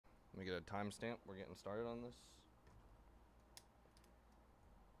me get a timestamp. We're getting started on this.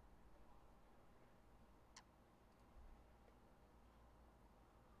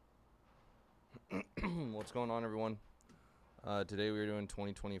 What's going on, everyone? Today we are doing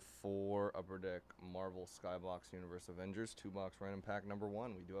 2024 Upper Deck Marvel Skybox Universe Avengers 2-box random pack number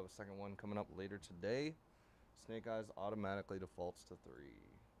 1. We do have a second one coming up later today. Snake Eyes automatically defaults to 3.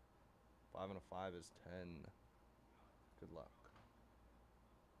 5 and a 5 is 10. Good luck.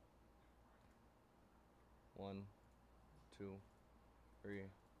 1, 2, 3,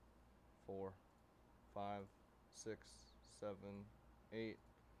 4, 5, 6, 7, 8,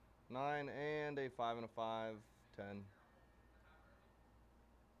 9, and a 5 and a 5, 10.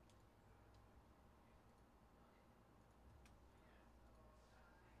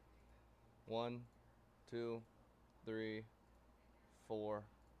 1, 2, 3, 4,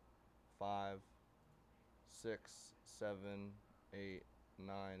 5, 6, 7, 8,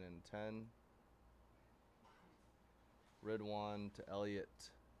 9, and 10. Ridwan to Elliott.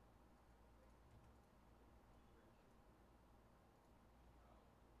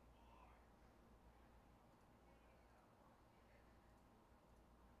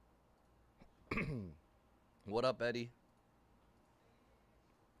 What up, Eddie?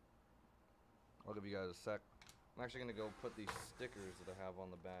 I'll give you guys a sec. I'm actually going to go put these stickers that I have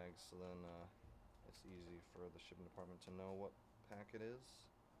on the bags, so then it's easy for the shipping department to know what pack it is.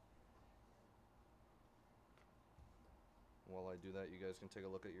 While I do that, you guys can take a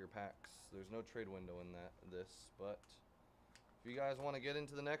look at your packs. There's no trade window in this, but if you guys want to get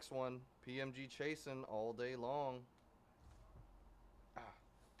into the next one, PMG chasing all day long.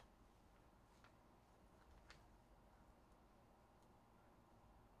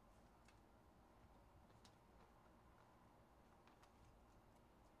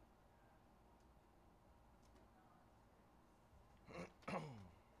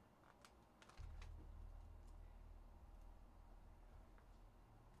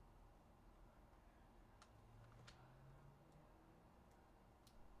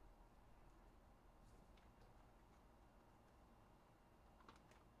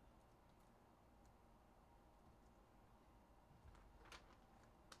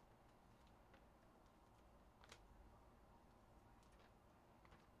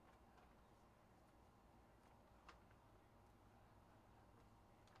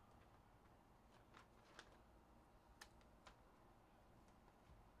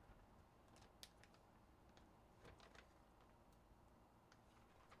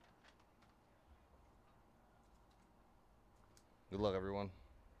 Good luck, everyone.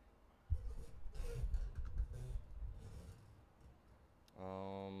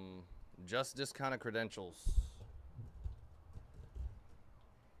 Just discounted credentials.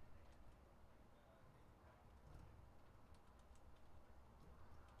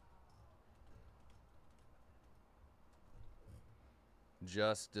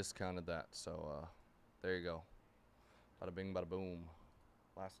 Just discounted that, so there you go. Bada bing, bada boom.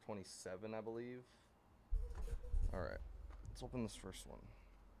 Last 27, I believe. All right, let's open this first one.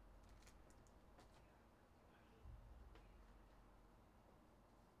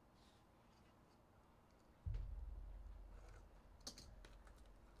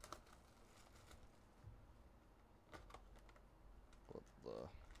 Put the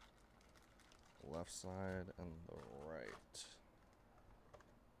left side and the right.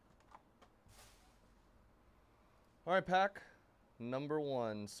 All right, pack number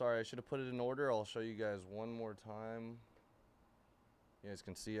 1. Sorry, I should have put it in order. I'll show you guys one more time. You guys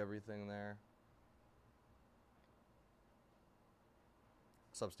can see everything there.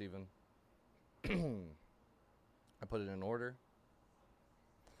 What's up, Steven? I put it in order.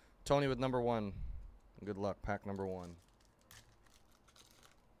 Tony with number 1. Good luck, pack number 1.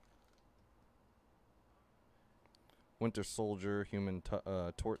 Winter Soldier, Human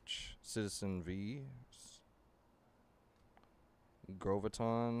Torch, Citizen V,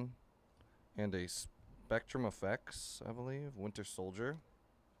 Groviton, and a Spectrum Effects, I believe. Winter Soldier.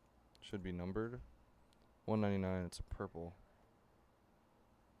 Should be numbered. 199, it's a purple.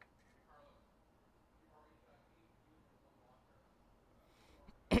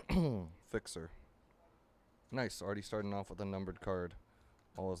 Fixer. Nice, already starting off with a numbered card.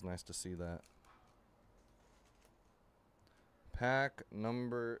 Always nice to see that. Pack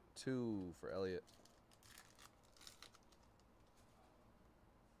number 2 for Elliott.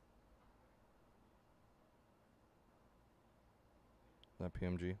 That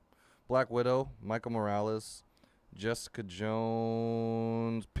PMG. Black Widow, Michael Morales, Jessica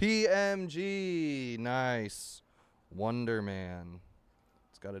Jones, PMG. Nice. Wonder Man.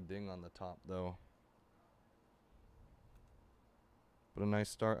 It's got a ding on the top, though. But But a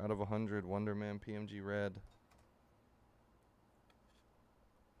nice start out of 100. Wonder Man PMG red.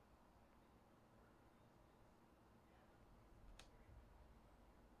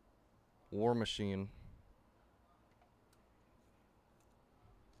 War Machine.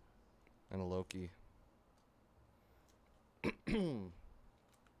 And a Loki.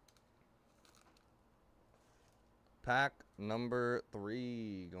 Pack number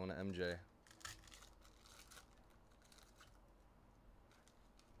 3 going to MJ.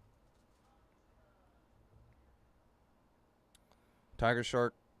 Tiger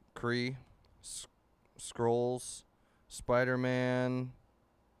Shark, Kree, Scrolls, Spider-Man,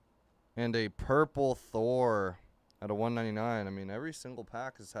 and a purple Thor at a 199. I mean, every single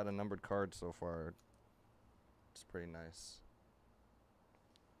pack has had a numbered card so far. It's pretty nice.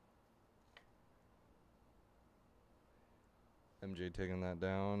 MJ taking that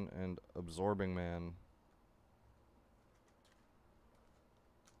down, and Absorbing Man.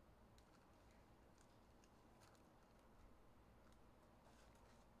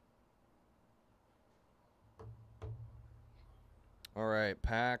 All right,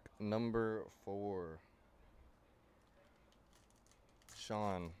 pack number 4.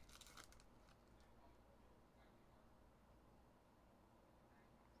 Sean.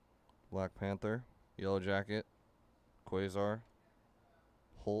 Black Panther, Yellow Jacket, Quasar,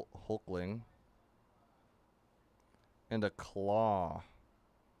 Hulkling, and a Claw.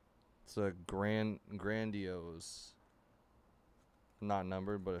 It's a Grandiose. Not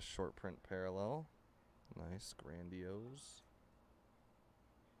numbered, but a short print parallel. Nice, Grandiose.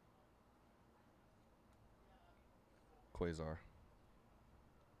 Quasar.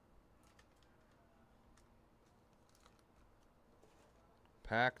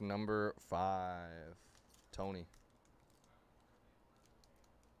 Pack number 5. Tony.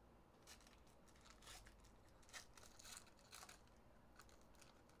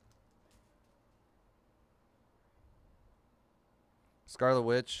 Scarlet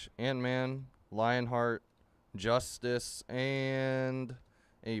Witch, Ant-Man, Lionheart, Justice, and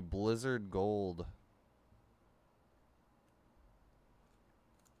a Blizzard Gold.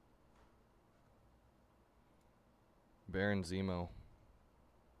 Baron Zemo.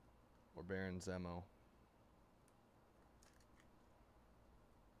 Or Baron Zemo.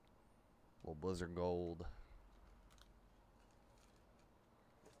 Little Blizzard Gold.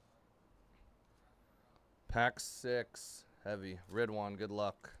 Pack 6. Heavy. Ridwan, good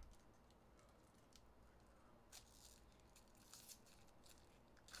luck.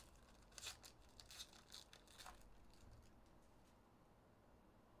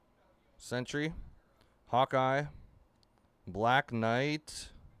 Sentry. Hawkeye. Black Knight.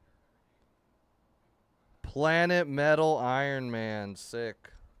 Planet Metal Iron Man.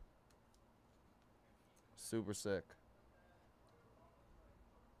 Sick. Super sick.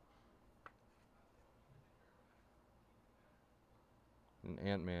 And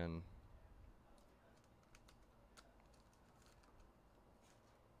Ant-Man.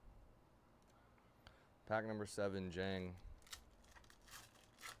 Pack number 7, Jang.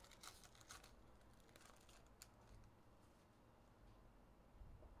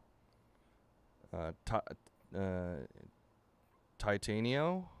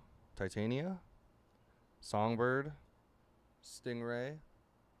 Titania, Songbird, Stingray,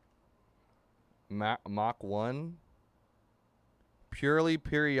 Mach 1, Purely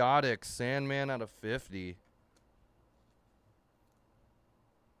Periodic, Sandman out of 50.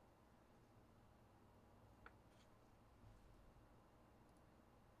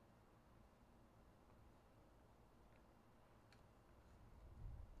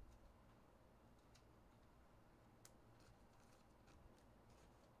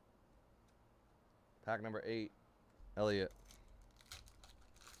 Pack number 8, Elliott.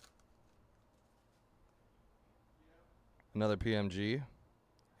 Another PMG.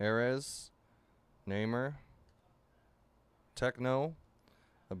 Ares, Namer, Techno,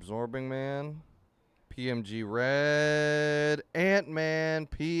 Absorbing Man, PMG Red, Ant-Man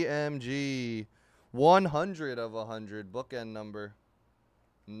PMG. 100 of 100, bookend number.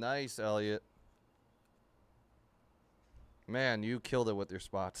 Nice, Elliott. Man, you killed it with your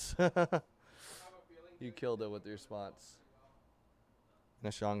spots. You killed it with your spots. And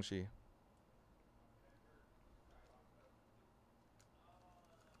a Shang-Chi.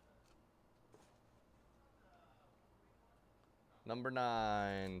 Number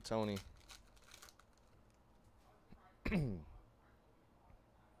 9, Tony.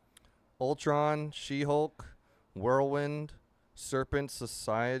 Ultron, She-Hulk, Whirlwind, Serpent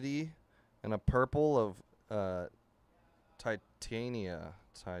Society, and a purple of Titania.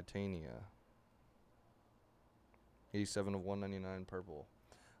 87 of 199 purple.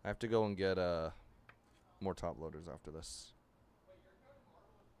 I have to go and get more top loaders after this.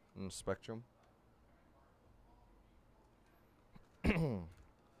 And Spectrum. All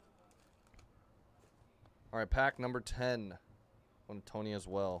right, pack number 10. On Tony as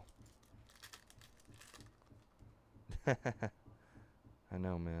well. I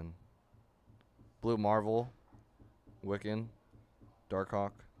know, man. Blue Marvel, Wiccan,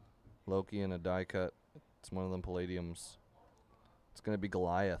 Darkhawk, Loki, and a die cut. It's one of them Palladiums. It's going to be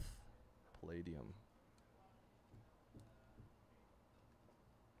Goliath. Palladium.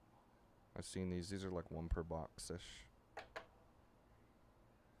 I've seen these. These are like one per box-ish.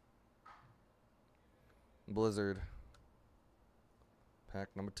 Blizzard. Pack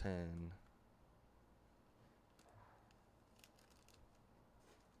number 10.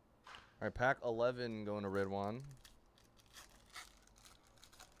 All right, pack 11 going to Ridwan.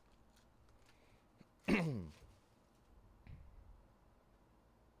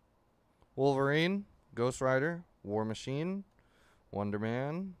 Wolverine, Ghost Rider, War Machine, Wonder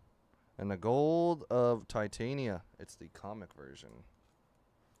Man, and the gold of Titania. It's the comic version.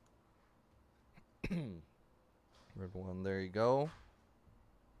 Ridwan, there you go.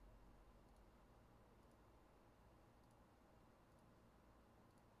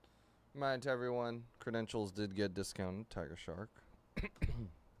 Remind to everyone, credentials did get discounted. Tiger Shark.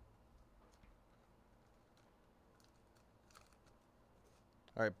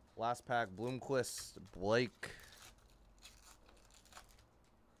 All right, last pack. Bloomquist, Blake.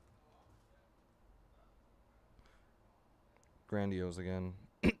 Grandiose again.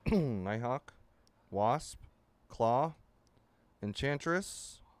 Nighthawk, Wasp, Claw,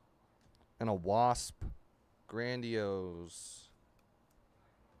 Enchantress, and a Wasp. Grandiose.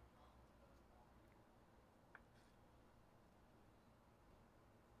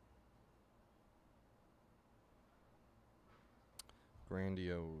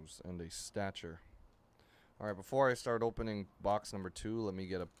 Grandiose and a Stature. All right, before I start opening box number 2, let me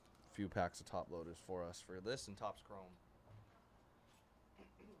get a few packs of top loaders for us for this and Topps Chrome.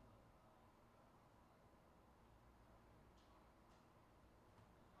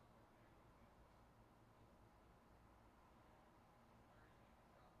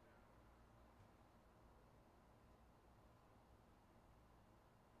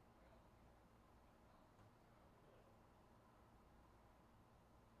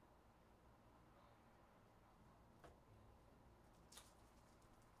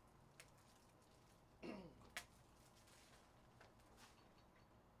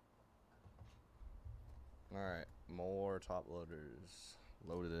 All right, more top loaders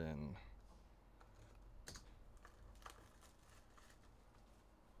loaded in.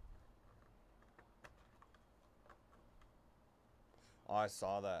 Oh, I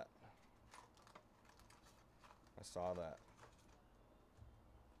saw that. I saw that.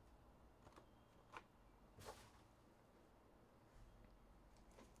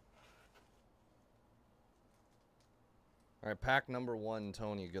 All right, pack number 1,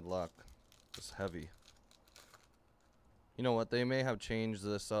 Tony. Good luck. It's heavy. You know what? They may have changed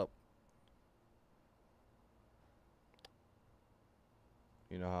this up.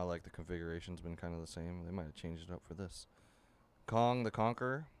 You know how like the configuration's been kind of the same? They might have changed it up for this. Kong the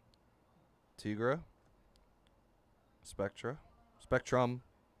Conqueror, Tigra, Spectrum,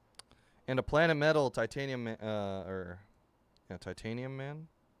 and a Planet Metal Titanium Titanium Man.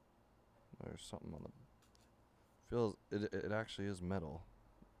 There's something on the feels it actually is metal.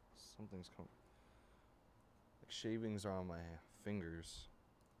 Something's coming. Like shavings are on my fingers.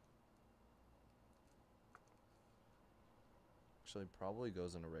 Actually, probably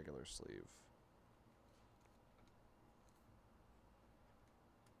goes in a regular sleeve.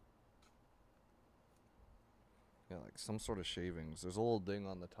 Yeah, like some sort of shavings. There's a little ding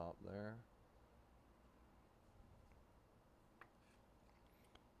on the top there.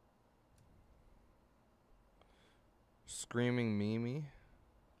 Screaming Mimi.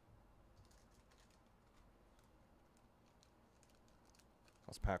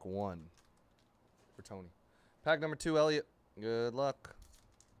 That's pack 1 for Tony. Pack number 2, Elliot. Good luck.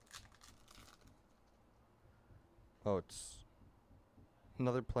 Oh, it's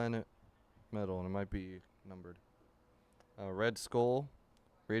another Planet Metal, and it might be numbered. Red Skull,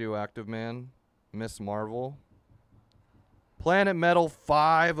 Radioactive Man, Miss Marvel, Planet Metal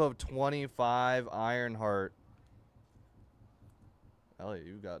 5 of 25, Ironheart. Elliot,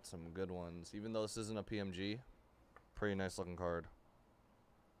 you've got some good ones. Even though this isn't a PMG, pretty nice looking card.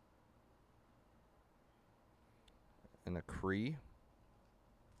 And a Kree.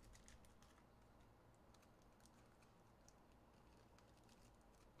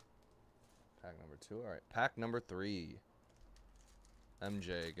 Pack number 2. All right, pack number 3.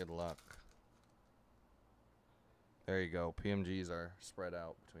 MJ, good luck. There you go. PMGs are spread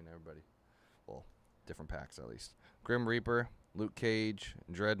out between everybody. Well, different packs at least. Grim Reaper, Luke Cage,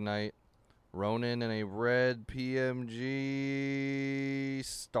 Dread Knight, Ronin, and a red PMG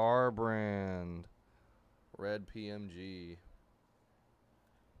Starbrand. Red PMG.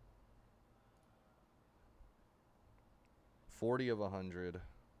 $40 of 100.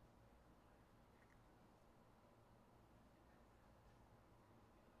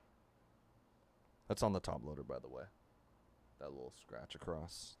 That's on the top loader, by the way. That little scratch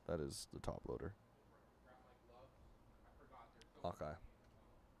across. That is the top loader. Okay.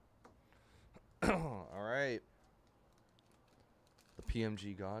 All right. The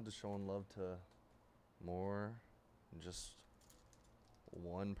PMG God is showing love to more than just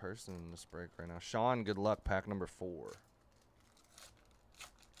one person in this break right now. Sean, good luck. Pack number 4.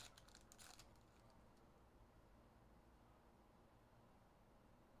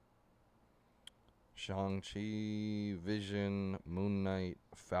 Shang-Chi, Vision, Moon Knight,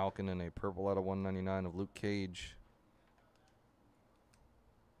 Falcon, and a purple out of 199 of Luke Cage.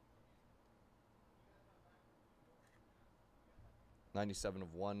 $97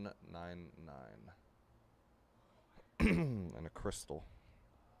 of 199. And a crystal.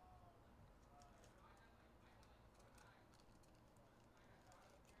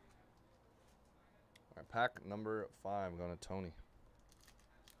 All right, pack number 5 going to Tony.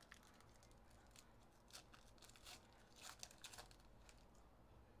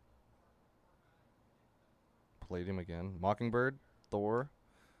 Palladium again. Mockingbird, Thor,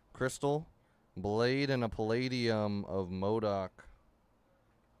 Crystal, Blade, and a Palladium of MODOK.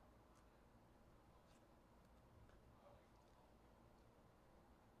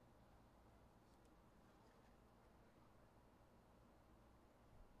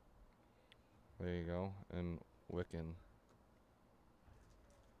 There you go. And Wiccan.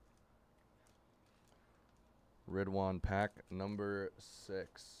 Ridwan, pack number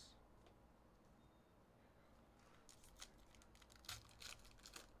 6.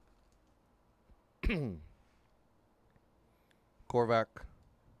 Korvac,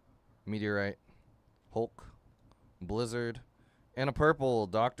 Meteorite, Hulk, Blizzard, and a purple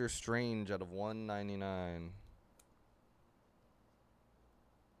Doctor Strange out of 199.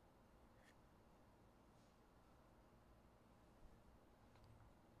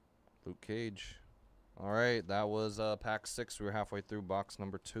 Luke Cage. All right, that was pack 6. We were halfway through box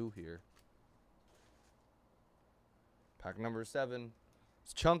number 2 here. Pack number 7.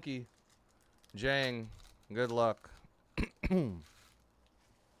 It's Chunky. Jang, good luck.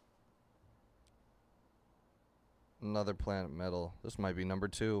 Another Planet Metal. This might be number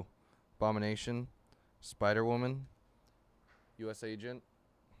 2. Abomination, Spider-Woman, U.S. Agent.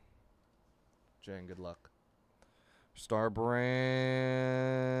 Jang, good luck. Starbrand,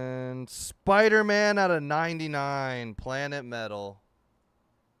 Spider-Man out of 99. Planet Metal.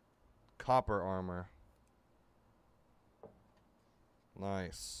 Copper armor.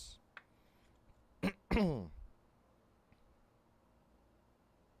 Nice.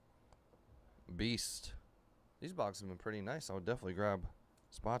 Beast. These boxes have been pretty nice. I would definitely grab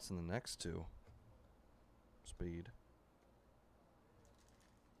spots in the next 2. Speed.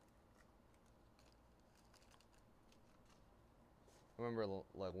 I remember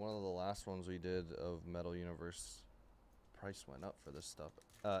like one of the last ones we did of Metal Universe. Price went up for this stuff.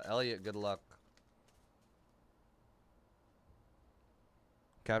 Elliot, good luck.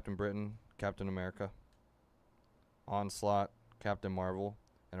 Captain Britain, Captain America, Onslaught, Captain Marvel,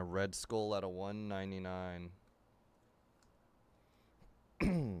 and a Red Skull out of 199.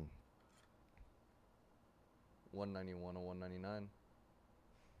 191 of 199.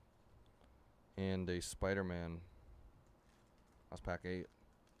 And a Spider-Man. That's pack 8.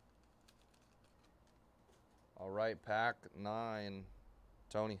 All right, pack 9.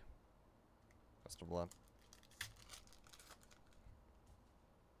 Tony. Best of luck.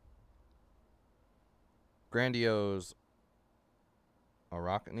 Grandiose.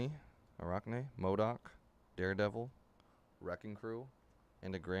 Arachne, MODOK, Daredevil, Wrecking Crew,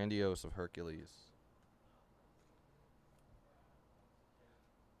 and a Grandiose of Hercules.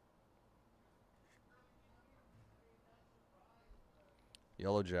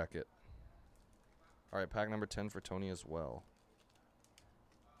 Yellow Jacket. All right, pack number 10 for Tony as well.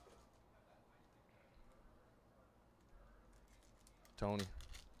 Tony,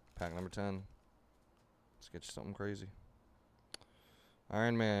 pack number 10. Let's get you something crazy.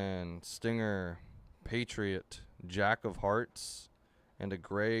 Iron Man, Stinger, Patriot, Jack of Hearts, and a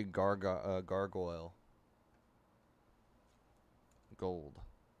gray gargoyle. Gold.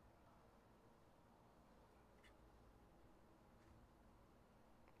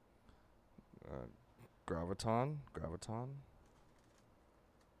 Graviton.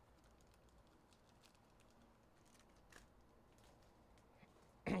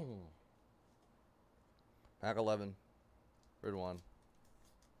 Pack 11. Third one.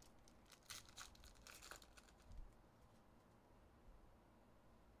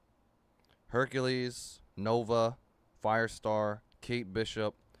 Hercules, Nova, Firestar, Kate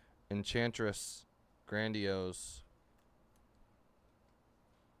Bishop, Enchantress, Grandiose.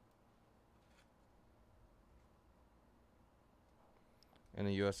 And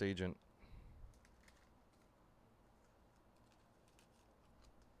a U.S. agent.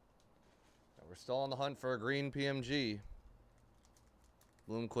 We're still on the hunt for a green PMG.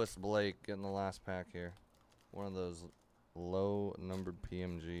 Bloomquist Blake getting the last pack here. One of those low numbered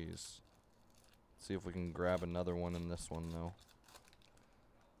PMGs. See if we can grab another one in this one though.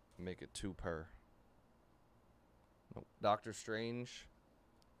 Make it 2 per. Nope. Doctor Strange.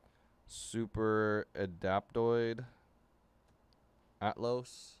 Super Adaptoid.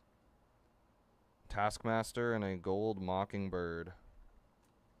 Atlos. Taskmaster and a gold Mockingbird.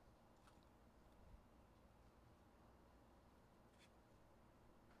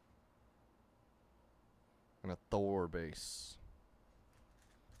 And a Thor base.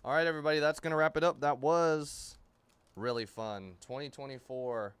 All right, everybody, that's going to wrap it up. That was really fun.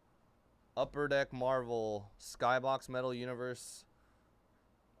 2024 Upper Deck Marvel Skybox Metal Universe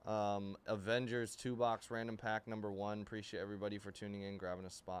Avengers 2-box random pack number 1. Appreciate everybody for tuning in, grabbing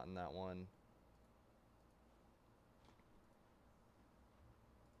a spot in that one.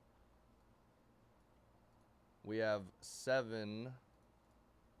 We have 7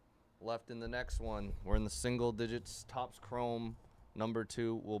 left in the next one. We're in the single digits. Topps Chrome number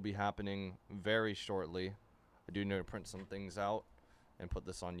 2 will be happening very shortly. I do need to print some things out and put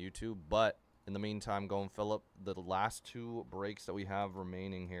this on YouTube, but in the meantime, go and fill up the last 2 breaks that we have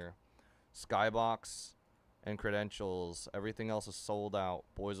remaining here. Skybox and Credentials. Everything else is sold out.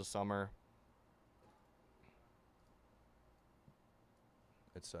 Boys of Summer,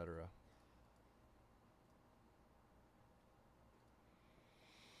 etc.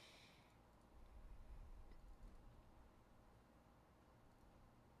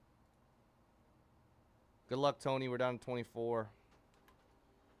 Good luck, Tony. We're down to 24.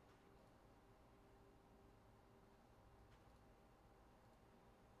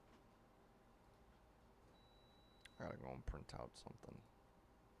 I gotta go and print out something.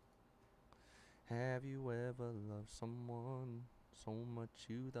 Have you ever loved someone so much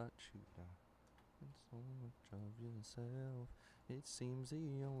you thought you died, and so much of yourself? It seems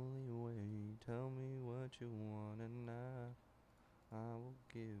the only way. Tell me what you want and I will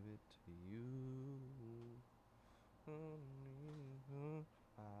give it to you.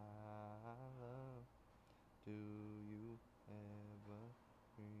 I love. Do you ever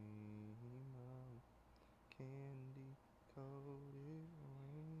dream of candy coated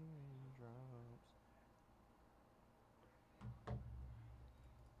raindrops?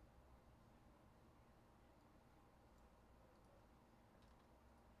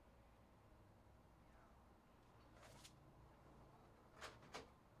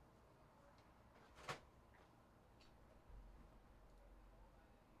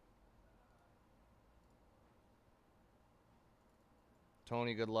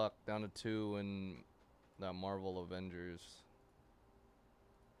 Tony, good luck. Down to 2 in that Marvel Avengers.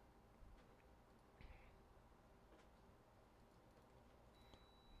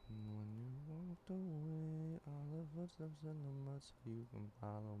 When you walked away, all the footsteps in the mud so you can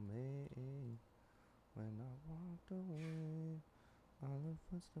follow me. When I walked away, all the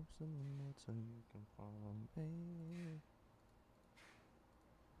footsteps in the mud so you can follow me.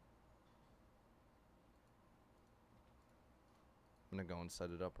 I'm gonna go and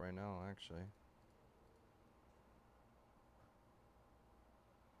set it up right now, actually.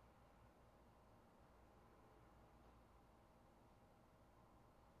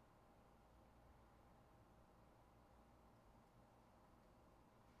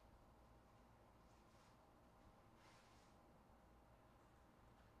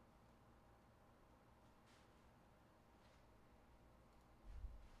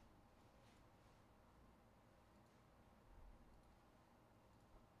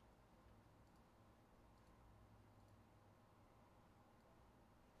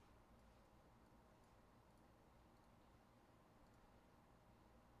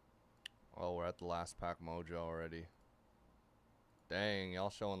 Oh, we're at the last pack mojo already. Dang,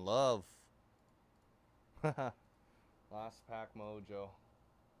 y'all showing love. Last pack mojo.